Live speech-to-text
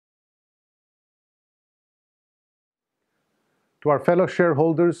To our fellow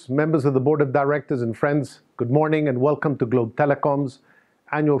shareholders, members of the Board of Directors, and friends, good morning and welcome to Globe Telecom's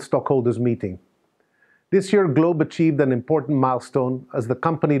Annual Stockholders Meeting. This year, Globe achieved an important milestone as the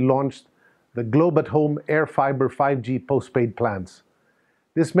company launched the Globe at Home Air Fiber 5G postpaid plans.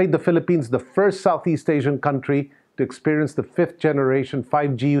 This made the Philippines the first Southeast Asian country to experience the fifth generation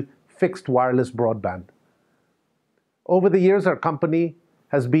 5G fixed wireless broadband. Over the years, our company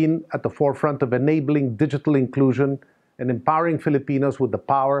has been at the forefront of enabling digital inclusion and empowering Filipinos with the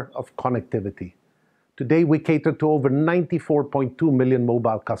power of connectivity. Today, we cater to over 94.2 million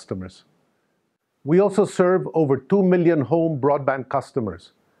mobile customers. We also serve over 2 million home broadband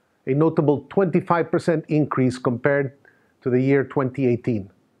customers, a notable 25% increase compared to the year 2018.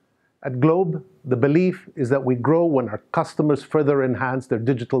 At Globe, the belief is that we grow when our customers further enhance their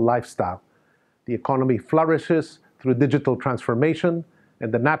digital lifestyle. The economy flourishes through digital transformation,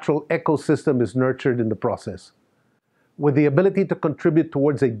 and the natural ecosystem is nurtured in the process. With the ability to contribute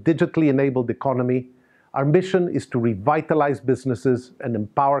towards a digitally enabled economy, our mission is to revitalize businesses and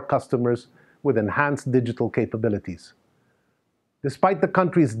empower customers with enhanced digital capabilities. Despite the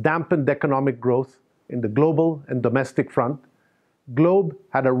country's dampened economic growth in the global and domestic front, Globe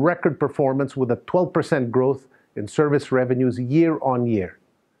had a record performance with a 12% growth in service revenues year on year.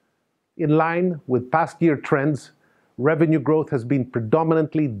 In line with past year trends, revenue growth has been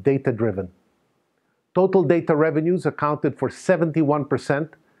predominantly data-driven. Total data revenues accounted for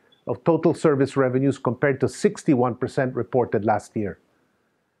 71% of total service revenues compared to 61% reported last year.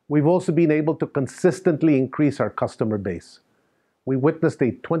 We've also been able to consistently increase our customer base. We witnessed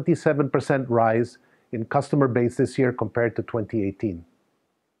a 27% rise in customer base this year compared to 2018.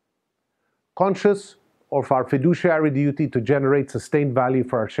 Conscious of our fiduciary duty to generate sustained value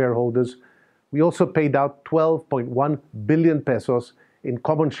for our shareholders, we also paid out 12.1 billion pesos in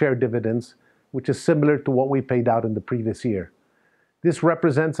common share dividends, which is similar to what we paid out in the previous year. This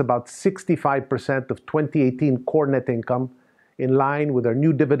represents about 65% of 2018 core net income, in line with our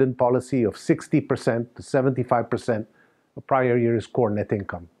new dividend policy of 60% to 75% of prior year's core net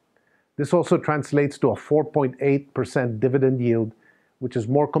income. This also translates to a 4.8% dividend yield, which is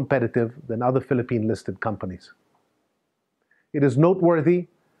more competitive than other Philippine-listed companies. It is noteworthy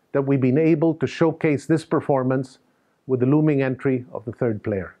that we've been able to showcase this performance with the looming entry of the third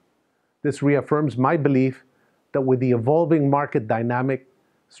player. This reaffirms my belief that with the evolving market dynamic,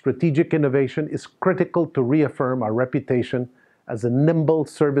 strategic innovation is critical to reaffirm our reputation as a nimble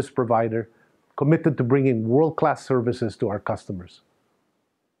service provider committed to bringing world-class services to our customers.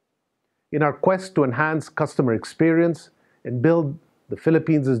 In our quest to enhance customer experience and build the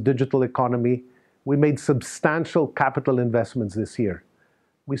Philippines' digital economy, we made substantial capital investments this year.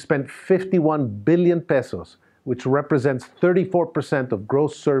 We spent 51 billion pesos, which represents 34% of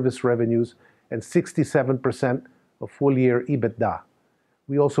gross service revenues and 67% of full-year EBITDA.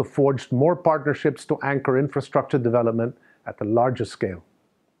 We also forged more partnerships to anchor infrastructure development at a larger scale.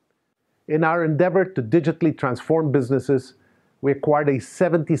 In our endeavor to digitally transform businesses, we acquired a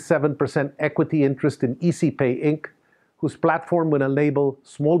 77% equity interest in ECPay Inc., whose platform will enable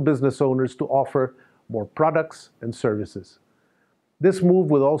small business owners to offer more products and services. This move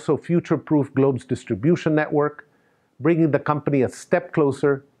will also future-proof Globe's distribution network, bringing the company a step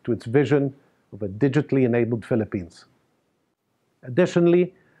closer to its vision of a digitally enabled Philippines.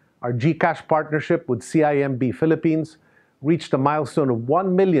 Additionally, our GCash partnership with CIMB Philippines reached a milestone of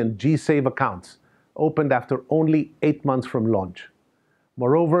 1 million GSave accounts, opened after only 8 months from launch.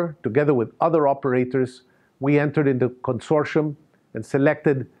 Moreover, together with other operators, we entered into a consortium and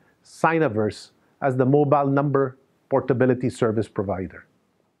selected Synaverse as the mobile number portability service provider.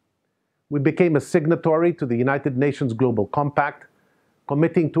 We became a signatory to the United Nations Global Compact,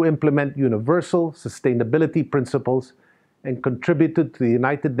 committing to implement universal sustainability principles and contributed to the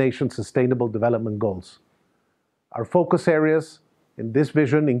United Nations Sustainable Development Goals. Our focus areas in this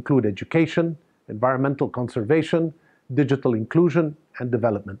vision include education, environmental conservation, digital inclusion, and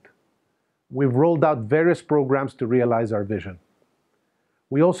development. We've rolled out various programs to realize our vision.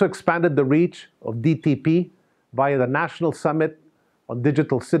 We also expanded the reach of DTP via the National Summit on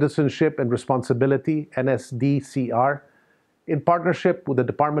Digital Citizenship and Responsibility, NSDCR, in partnership with the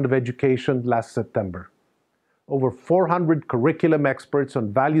Department of Education last September. Over 400 curriculum experts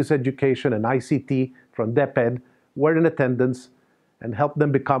on values education and ICT from DepEd were in attendance and helped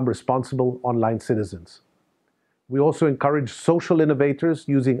them become responsible online citizens. We also encourage social innovators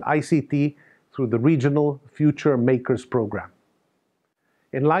using ICT through the Regional Future Makers program.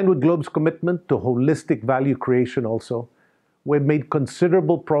 In line with Globe's commitment to holistic value creation also, we've made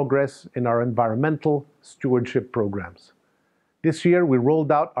considerable progress in our environmental stewardship programs. This year, we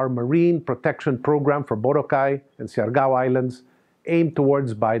rolled out our marine protection program for Boracay and Siargao Islands aimed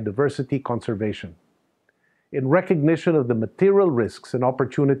towards biodiversity conservation. In recognition of the material risks and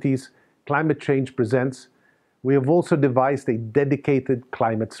opportunities climate change presents, we have also devised a dedicated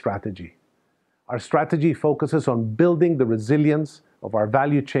climate strategy. Our strategy focuses on building the resilience of our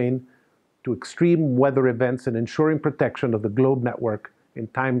value chain to extreme weather events and ensuring protection of the Globe network in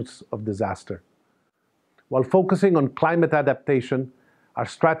times of disaster. While focusing on climate adaptation, our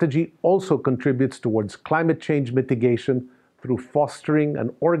strategy also contributes towards climate change mitigation through fostering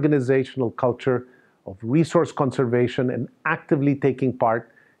an organizational culture of resource conservation and actively taking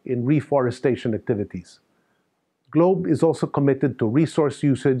part in reforestation activities. Globe is also committed to resource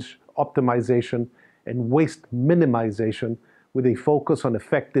usage optimization and waste minimization with a focus on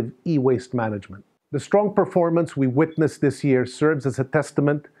effective e-waste management. The strong performance we witnessed this year serves as a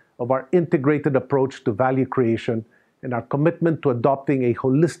testament of our integrated approach to value creation and our commitment to adopting a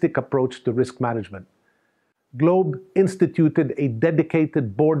holistic approach to risk management. Globe instituted a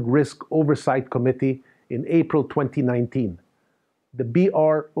dedicated Board Risk Oversight Committee in April 2019. The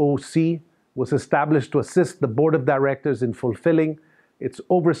BROC was established to assist the Board of Directors in fulfilling its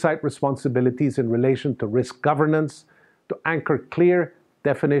oversight responsibilities in relation to risk governance, to anchor clear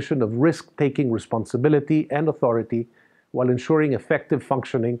definition of risk-taking responsibility and authority while ensuring effective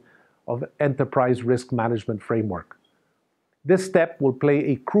functioning of enterprise risk management framework. This step will play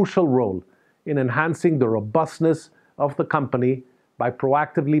a crucial role in enhancing the robustness of the company by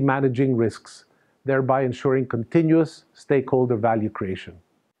proactively managing risks, thereby ensuring continuous stakeholder value creation.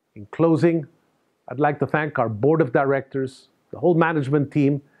 In closing, I'd like to thank our Board of Directors, the whole management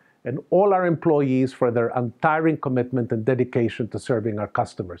team, and all our employees for their untiring commitment and dedication to serving our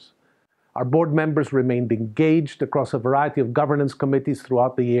customers. Our board members remained engaged across a variety of governance committees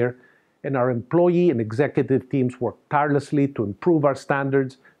throughout the year, and our employee and executive teams worked tirelessly to improve our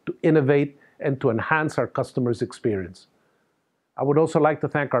standards, to innovate, and to enhance our customers' experience. I would also like to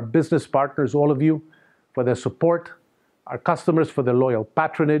thank our business partners, all of you, for their support, our customers for their loyal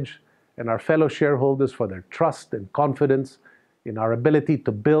patronage, and our fellow shareholders for their trust and confidence in our ability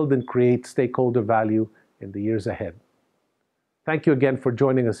to build and create stakeholder value in the years ahead. Thank you again for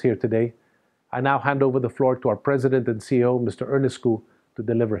joining us here today. I now hand over the floor to our President and CEO, Mr. Ernest Cu, to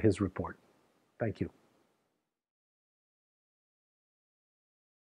deliver his report. Thank you.